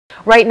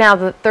Right now,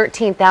 the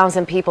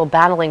 13,000 people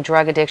battling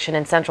drug addiction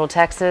in Central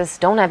Texas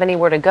don't have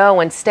anywhere to go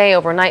and stay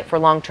overnight for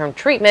long-term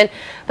treatment,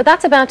 but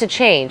that's about to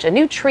change. A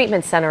new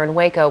treatment center in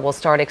Waco will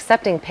start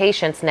accepting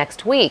patients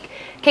next week.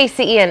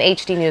 KCEN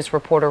HD News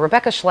reporter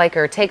Rebecca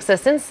Schleicher takes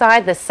us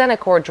inside the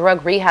Cenikor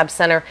Drug Rehab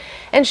Center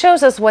and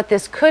shows us what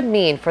this could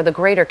mean for the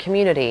greater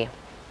community.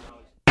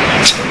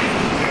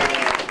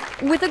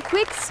 With a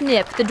quick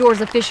snip, the doors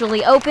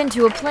officially open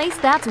to a place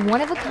that's one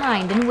of a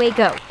kind in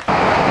Waco.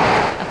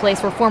 A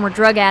place where former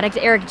drug addict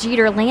Eric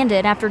Jeter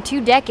landed after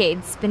 2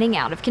 decades spinning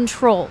out of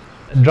control.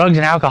 Drugs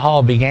and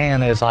alcohol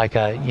began as like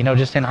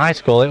just in high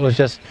school. It was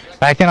just,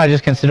 back then I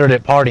just considered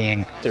it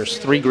partying. There's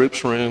 3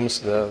 groups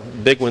rooms. The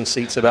big one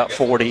seats about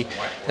 40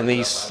 and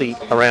these seat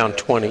around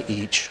 20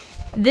 each.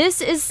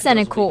 This is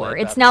Cenikor.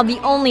 It's now the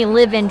only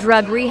live-in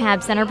drug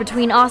rehab center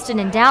between Austin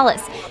and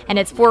Dallas, and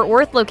its Fort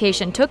Worth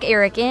location took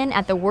Eric in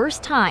at the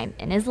worst time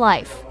in his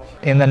life.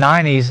 In the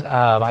 90s,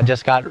 I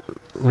just got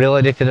real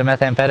addicted to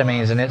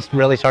methamphetamines, and it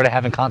really started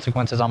having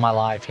consequences on my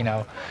life.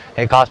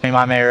 It cost me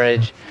my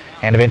marriage,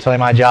 and eventually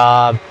my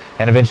job,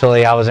 and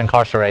eventually I was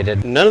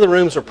incarcerated. None of the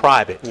rooms are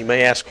private. You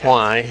may ask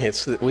why.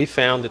 It's that we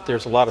found that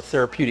there's a lot of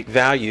therapeutic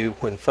value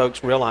when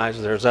folks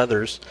realize there's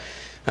others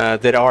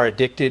that are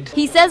addicted.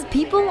 He says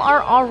people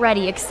are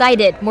already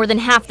excited. More than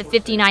half the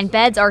 59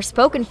 beds are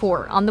spoken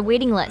for on the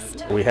waiting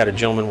list. We had a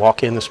gentleman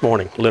walk in this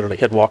morning, literally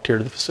had walked here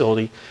to the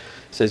facility,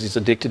 says he's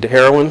addicted to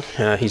heroin.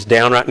 He's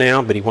down right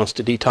now, but he wants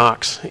to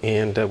detox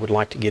and would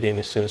like to get in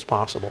as soon as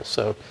possible.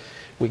 So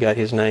we got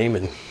his name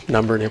and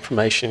number and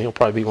information. He'll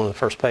probably be one of the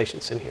first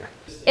patients in here.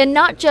 And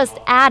not just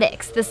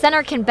addicts, the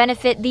center can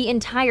benefit the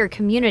entire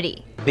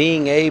community.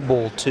 Being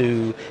able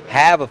to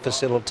have a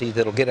facility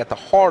that'll get at the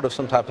heart of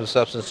some type of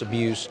substance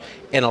abuse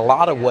in a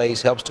lot of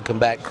ways helps to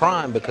combat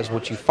crime, because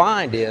what you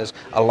find is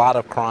a lot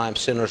of crime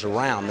centers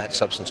around that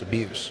substance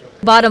abuse.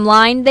 Bottom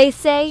line, they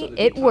say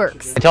it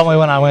works. They told me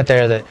when I went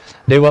there that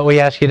do what we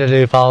ask you to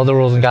do, follow the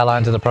rules and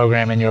guidelines of the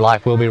program, and your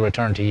life will be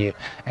returned to you.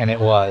 And it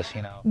was,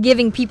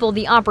 Giving people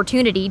the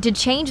opportunity to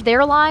change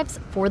their lives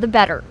for the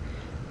better.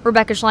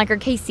 Rebecca Schleicher,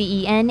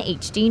 KCEN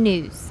HD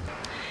News.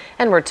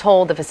 And we're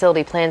told the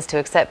facility plans to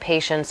accept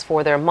patients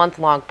for their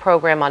month-long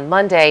program on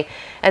Monday,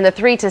 and the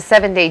 3 to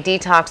 7 day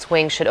detox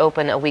wing should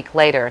open a week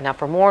later. Now,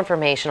 for more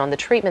information on the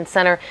treatment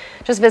center,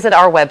 just visit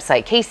our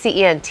website,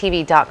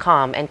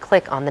 kcentv.com, and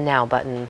click on the Now button.